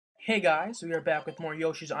Hey guys, we are back with more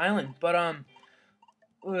Yoshi's Island, but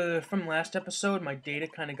from last episode, my data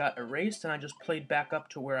kind of got erased, and I just played back up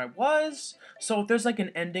to where I was. So if there's like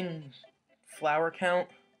an ending flower count,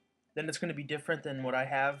 then it's going to be different than what I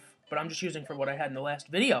have, but I'm just using for what I had in the last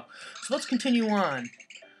video. So let's continue on.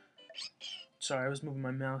 Sorry, I was moving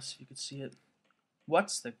my mouse, if you could see it.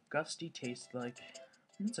 What's the gusty taste like?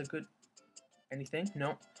 That's a good... Anything?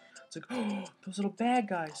 No. It's like, oh, those little bad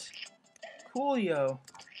guys. Coolio.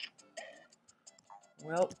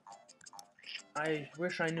 Well, I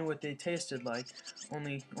wish I knew what they tasted like.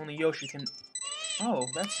 Only Yoshi can... Oh,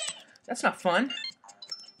 that's not fun.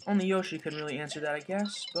 Only Yoshi can really answer that, I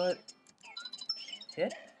guess, but...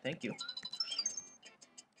 Hit? Thank you.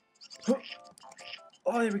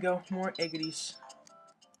 Oh, there we go. More eggities.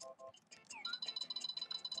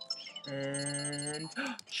 And...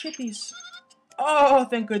 Chippies! Oh,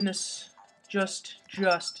 thank goodness. Just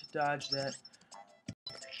dodge that.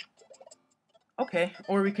 Okay,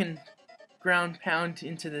 or we can ground pound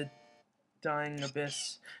into the dying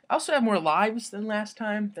abyss. I also have more lives than last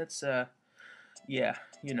time. That's, yeah,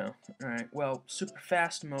 you know. Alright, well, super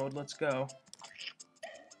fast mode, let's go.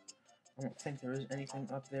 I don't think there is anything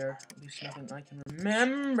up there. At least nothing I can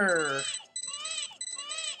remember.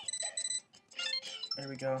 There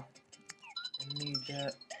we go. I need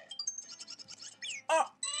that. Oh!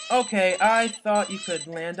 Okay, I thought you could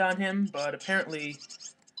land on him, but apparently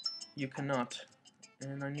you cannot.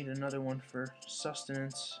 And I need another one for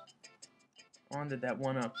sustenance. Wanted that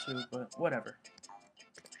one up too, but whatever.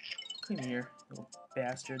 Come here, little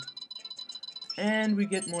bastard. And we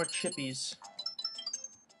get more chippies.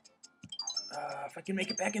 If I can make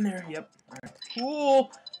it back in there. Yep. Alright.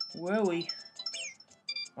 Cool. Whoa-wee.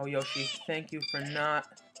 Oh, Yoshi, thank you for not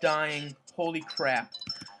dying. Holy crap.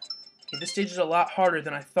 Okay, this stage is a lot harder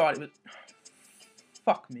than I thought it would.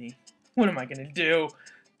 Fuck me. What am I gonna do?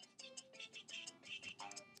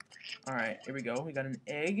 Alright, here we go. We got an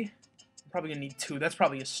egg. I'm probably gonna need two. That's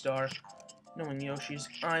probably a star. Knowing Yoshi's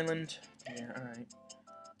Island. Yeah, alright.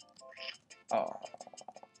 Oh.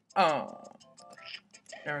 Oh.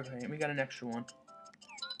 Okay, we got an extra one.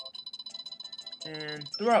 And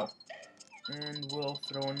throw. And we'll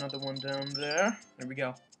throw another one down there. There we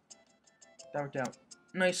go. That worked out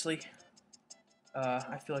nicely.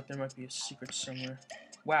 I feel like there might be a secret somewhere.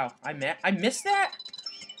 Wow, I missed that?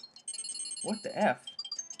 What the F?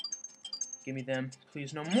 Give me them.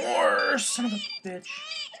 Please, no more, son of a bitch.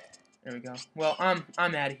 There we go. Well, I'm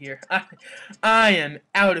out of here. I am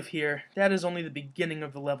out of here. That is only the beginning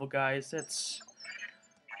of the level, guys. That's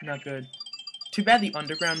not good. Too bad the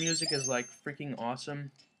underground music is, like, freaking awesome.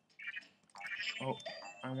 Oh,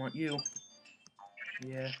 I want you.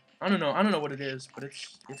 Yeah. I don't know what it is, but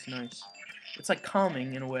it's nice. It's, like,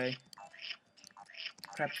 calming, in a way.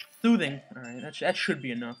 Crap. Soothing. Alright, that should be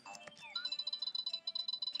enough.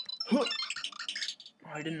 Oh,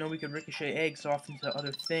 I didn't know we could ricochet eggs off into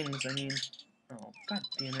other things. I mean... Oh, god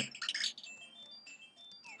damn it.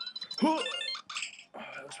 Oh,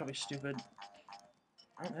 that was probably stupid.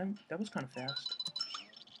 Oh, that was kind of fast.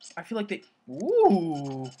 I feel like they...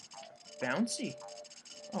 Ooh! Bouncy.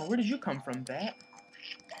 Oh, where did you come from, bat?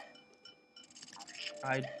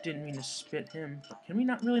 I didn't mean to spit him. But can we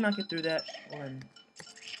really not get through that? Well, then...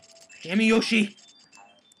 Damn it, Yoshi!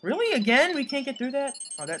 Really? Again? We can't get through that?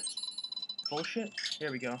 Oh, that's bullshit.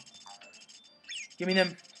 There we go. Give me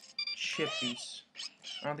them chippies.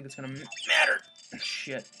 I don't think it's gonna matter.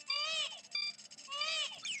 Shit.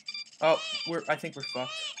 Oh, I think we're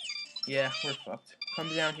fucked. Yeah, we're fucked.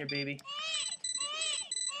 Come down here, baby.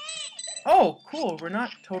 Oh, cool. We're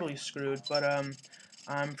not totally screwed, but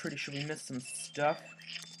I'm pretty sure we missed some stuff.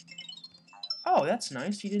 Oh, that's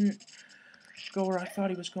nice. He didn't go where I thought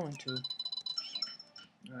he was going to.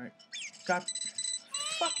 Alright. Got...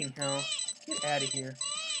 Fucking hell. Get out of here.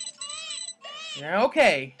 Yeah,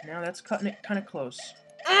 okay. Now that's cutting it kind of close.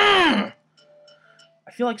 I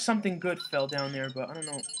feel like something good fell down there, but I don't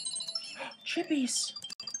know. Chippies!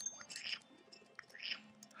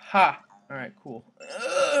 Ha! Alright, cool.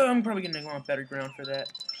 I'm probably gonna want better ground for that.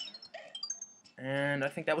 And I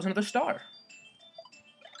think that was another star.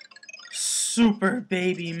 Super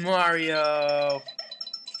Baby Mario!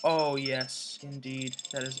 Oh, yes, indeed.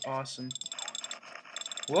 That is awesome.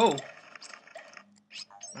 Whoa!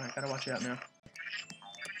 Alright, gotta watch out now.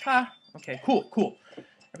 Ha! Okay, cool.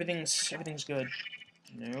 Everything's good.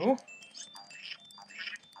 No.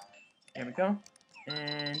 There we go.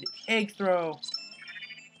 And egg throw.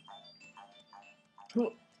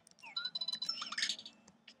 Cool.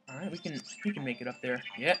 Alright, we can make it up there.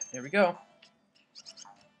 Yep, there we go.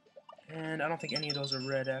 And I don't think any of those are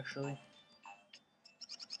red, actually.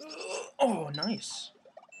 Oh, nice.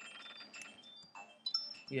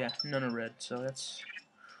 Yeah, none are red, so that's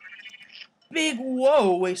big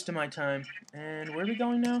whoa waste of my time. And where are we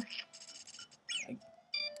going now? I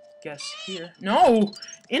guess here. No!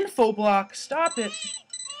 Info block! Stop it!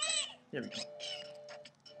 There we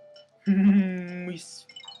go. We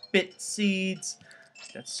spit seeds.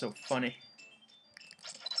 That's so funny.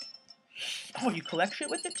 Oh, you collect shit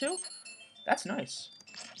with it too? That's nice.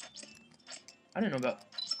 I didn't know about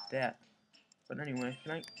that. But anyway,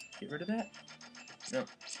 can I get rid of that? No.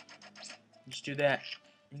 Just do that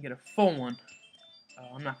and get a full one.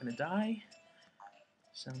 I'm not gonna die.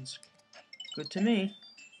 Sounds good to me.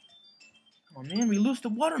 Oh man, we lose the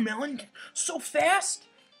watermelon so fast!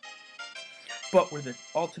 But we're the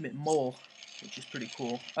ultimate mole, which is pretty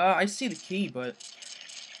cool. I see the key, but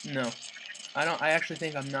no. I actually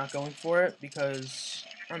think I'm not going for it because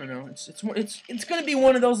I don't know. It's gonna be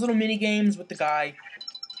one of those little mini games with the guy,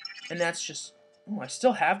 and that's just. Oh, I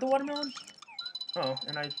still have the watermelon. Oh,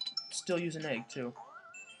 and I still use an egg too.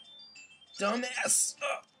 Dumbass!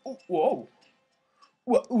 Oh, whoa!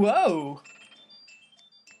 Whoa!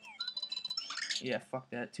 Yeah, fuck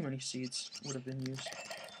that. Too many seeds would have been used.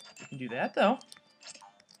 We can do that though,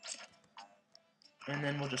 and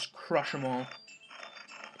then we'll just crush them all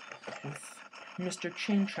with Mr.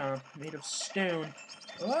 Chin Chomp made of stone.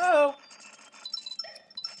 Whoa!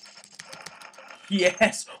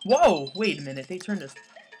 Yes! Whoa! Wait a minute, they turned to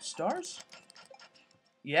stars?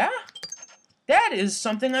 Yeah? That is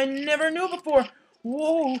something I never knew before!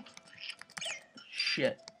 Whoa!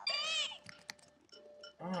 Shit.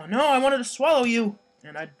 Oh no, I wanted to swallow you!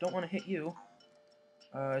 And I don't want to hit you.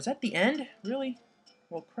 Is that the end? Really?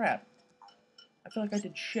 Well, crap. I feel like I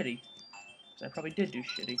did shitty. Because I probably did do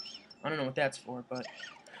shitty. I don't know what that's for, but...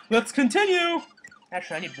 Let's continue!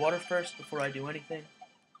 Actually, I need water first before I do anything.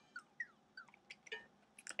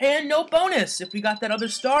 And no bonus! If we got that other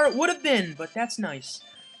star, it would have been, but that's nice.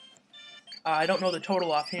 I don't know the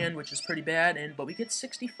total offhand, which is pretty bad, but we get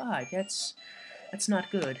 65. That's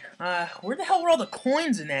not good. Where the hell were all the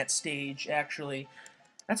coins in that stage, actually?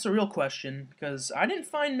 That's the real question, because I didn't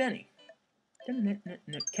find many.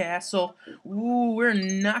 Castle. Ooh, we're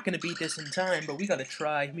not going to beat this in time, but we got to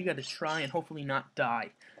try. We got to try and hopefully not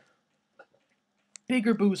die.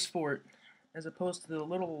 Bigger boost fort, as opposed to the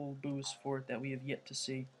little boost fort that we have yet to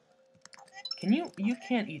see. Can you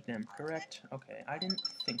can't eat them, correct? Okay, I didn't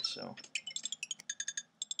think so.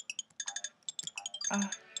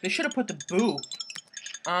 They should have put the boo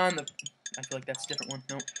on the... I feel like that's a different one.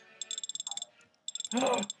 Nope. What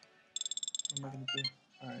am I gonna do?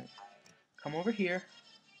 Alright. Come over here.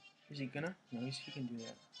 Is he gonna? No, he can do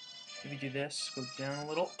that. Maybe do this. Go down a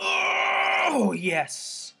little. Oh,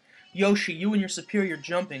 yes! Yoshi, you and your superior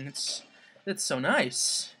jumping. It's so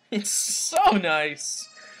nice. It's so nice!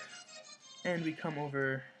 And we come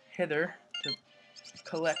over hither to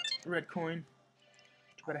collect red coin.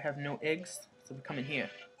 But I have no eggs, so we come in here.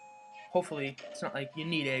 Hopefully, it's not like you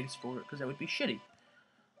need eggs for it, because that would be shitty.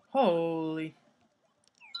 Holy.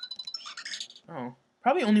 Oh.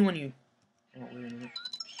 Probably only when you... Oh, wait a minute.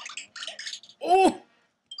 Oh!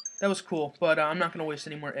 That was cool, but I'm not going to waste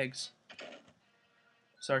any more eggs.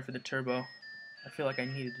 Sorry for the turbo. I feel like I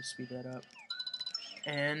needed to speed that up.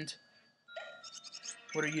 And...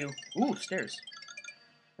 What are you? Ooh, stairs.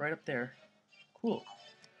 Right up there. Cool.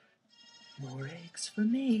 More eggs for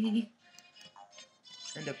me.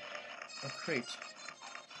 And a crate.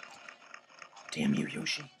 Damn you,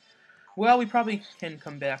 Yoshi. Well, we probably can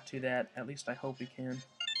come back to that. At least I hope we can.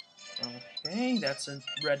 Okay, that's a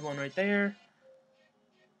red one right there.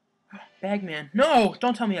 Bagman. No!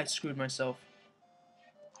 Don't tell me I screwed myself.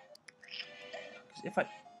 If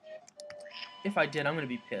I did, I'm gonna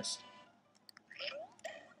be pissed.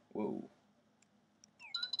 Whoa.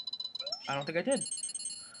 I don't think I did.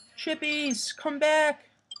 Chippies, come back!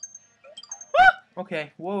 Ah!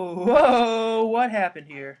 Okay, whoa, what happened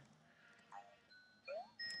here?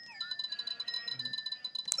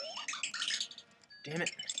 Damn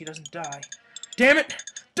it, he doesn't die. Damn it!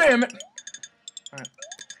 Damn it! Alright.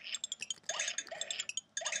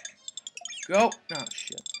 Go! Oh,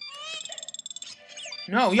 shit.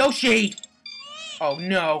 No, Yoshi! Oh,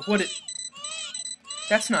 no, what it...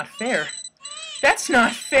 That's not fair. That's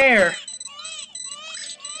not fair!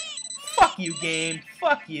 Fuck you, game.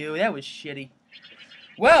 Fuck you. That was shitty.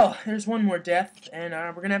 Well, there's one more death, and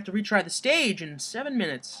we're gonna have to retry the stage in 7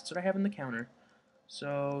 minutes. That's what I have in the counter.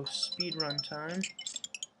 So, speed run time.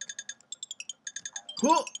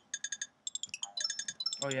 Oh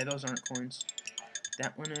yeah, those aren't coins.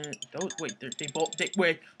 That one is... Those... Wait, they both...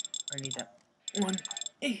 wait. I need that one.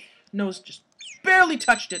 Nose just barely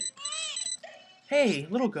touched it. Hey,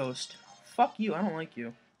 little ghost. Fuck you. I don't like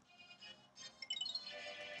you.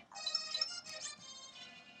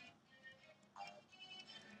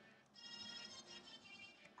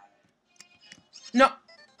 No!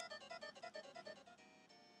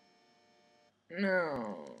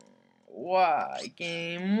 No. Why,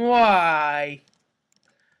 game? Why?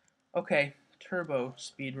 Okay, turbo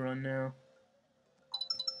speed run now.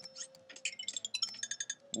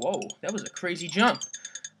 Whoa, that was a crazy jump.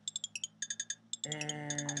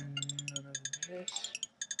 And none of this.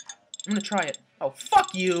 I'm gonna try it. Oh,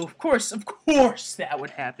 fuck you! Of course that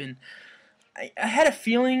would happen. I had a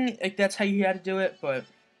feeling like that's how you had to do it, but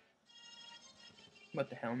what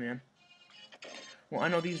the hell, man. Well, I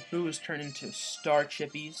know these boos turn into star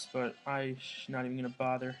chippies, but I'm not even gonna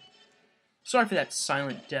bother. Sorry for that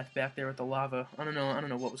silent death back there with the lava. I don't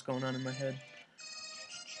know what was going on in my head.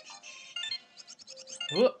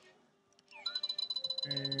 Whoop.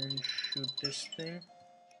 And shoot this thing,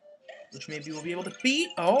 which maybe we'll be able to beat.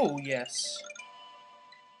 Oh, yes.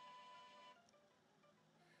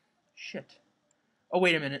 Shit. Oh,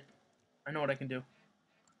 wait a minute. I know what I can do.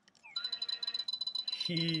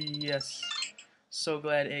 Yes. So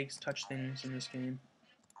glad eggs touch things in this game.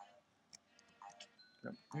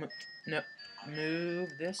 No. Move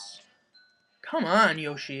this. Come on,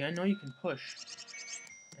 Yoshi. I know you can push.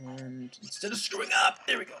 And instead of screwing up,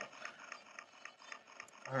 there we go.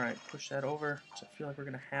 Alright, push that over. So I feel like we're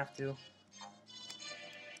going to have to.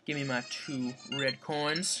 Give me my 2 red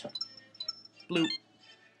coins. Bloop.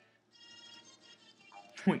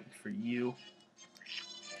 Waiting for you.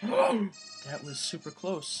 That was super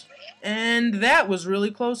close. And that was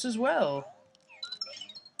really close as well.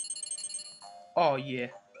 Oh, yeah.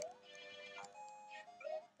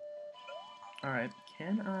 Alright,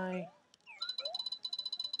 can I...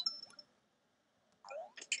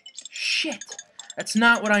 Shit! That's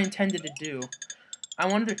not what I intended to do. I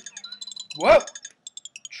wanted to... Whoa!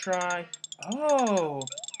 Try... Oh!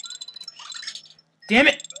 Damn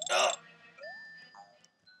it! Ugh.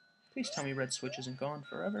 Please tell me red switch isn't gone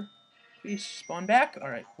forever. Please spawn back?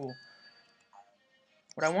 Alright, cool.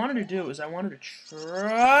 What I wanted to do is I wanted to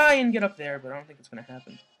try and get up there, but I don't think it's going to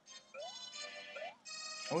happen.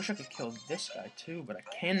 I wish I could kill this guy too, but I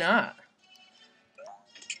cannot.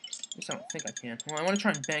 At least I don't think I can. Well, I want to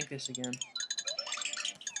try and bank this again.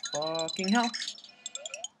 Fucking hell.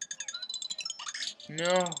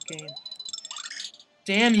 No, game.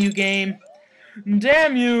 Damn you, game.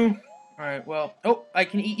 Damn you. Alright, well. Oh, I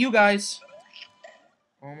can eat you guys.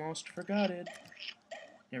 Almost forgot it.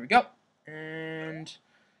 There we go. And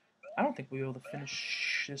I don't think we'll be able to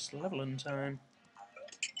finish this level in time.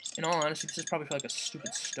 In all honesty, this is probably for like a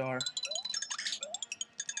stupid star.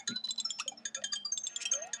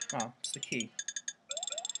 Oh, it's the key.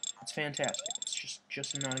 It's fantastic. It's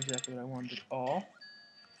just not exactly what I wanted at all.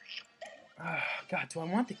 Ah, God, do I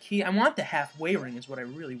want the key? I want the halfway ring is what I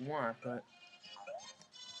really want, but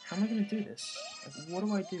how am I going to do this? Like, what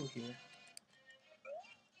do I do here?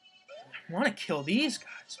 I want to kill these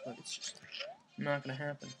guys, but it's just not going to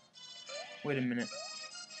happen. Wait a minute.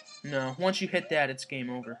 No, once you hit that, it's game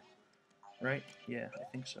over. Right? Yeah, I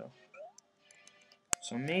think so.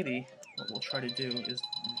 So maybe what we'll try to do is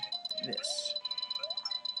this.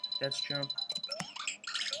 That's jump.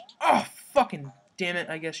 Oh, fucking damn it.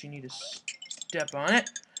 I guess you need to step on it.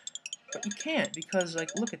 But you can't, because,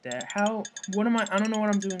 like, look at that. What am I don't know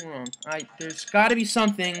what I'm doing wrong. There's gotta be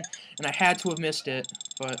something, and I had to have missed it,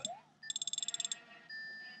 but...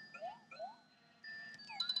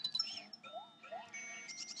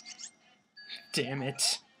 Damn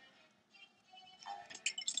it.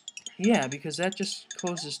 Yeah, because that just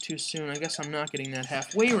closes too soon. I guess I'm not getting that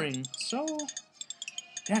halfway ring, so...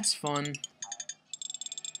 That's fun.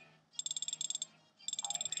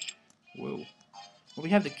 Whoa. Well, we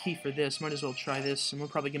have the key for this. Might as well try this, and we're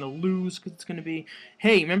probably going to lose, because it's going to be...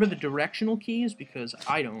 Hey, remember the directional keys? Because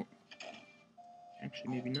I don't.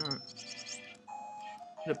 Actually, maybe not.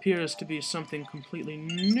 It appears to be something completely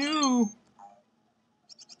new.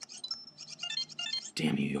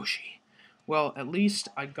 Damn you, Yoshi. Well, at least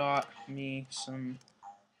I got me some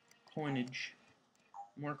coinage.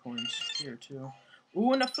 More coins here, too.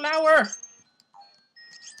 Ooh, and a flower!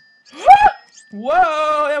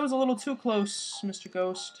 Whoa, that was a little too close, Mr.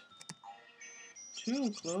 Ghost. Too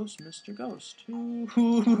close, Mr. Ghost.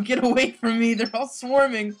 Ooh, get away from me, they're all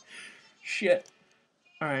swarming. Shit.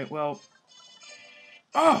 Alright, well...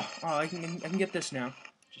 Oh, I can get this now.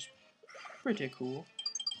 Just pretty cool.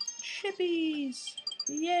 Chippies!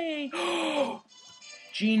 Yay!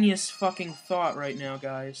 Genius fucking thought right now,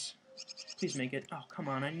 guys. Please make it. Oh, come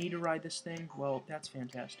on, I need to ride this thing. Well, that's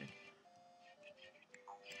fantastic.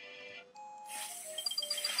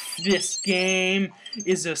 This game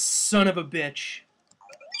is a son of a bitch.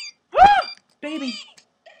 Ah! Baby!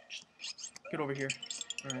 Get over here.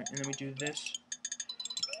 Alright, and then we do this.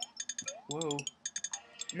 Whoa.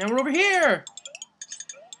 Now we're over here!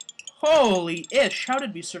 Holy ish, how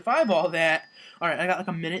did we survive all that? Alright, I got like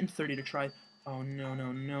a minute and 30 to try. Oh, no,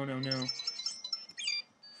 no, no, no, no.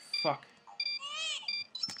 Fuck.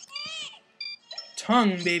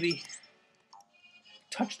 Tongue, baby.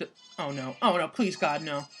 Touch the... Oh, no. Oh, no, please, God,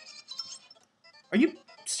 no. Are you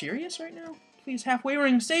serious right now? Please, halfway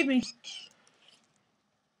ring, save me.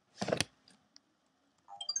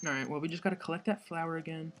 Alright, well, we just gotta collect that flower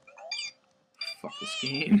again. Fuck this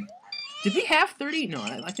game. Did we have 30? No,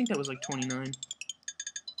 I think that was like 29.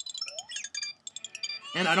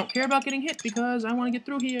 And I don't care about getting hit because I want to get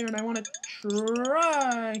through here and I want to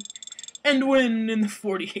try and win in the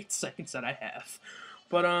 48 seconds that I have.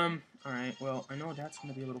 But, alright, well, I know that's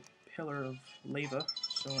going to be a little pillar of lava,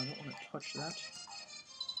 so I don't want to touch that.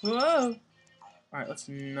 Whoa! Alright, let's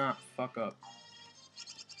not fuck up.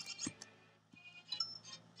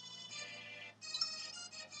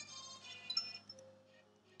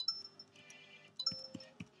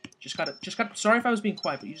 Just gotta, sorry if I was being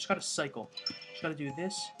quiet, but you just gotta cycle. Just gotta do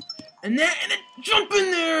this, and then jump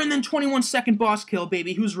in there, and then 21-second boss kill,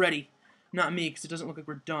 baby. Who's ready? Not me, because it doesn't look like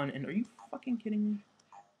we're done. And are you fucking kidding me?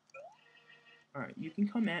 Alright, you can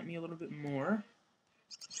come at me a little bit more.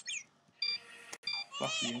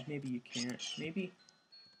 Fuck you. Maybe you can't. Maybe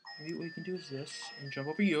what we can do is this, and jump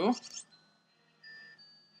over you.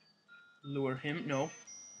 Lure him. No.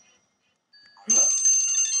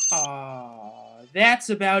 That's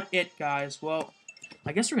about it, guys. Well,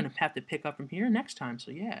 I guess we're going to have to pick up from here next time,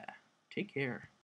 so yeah. Take care.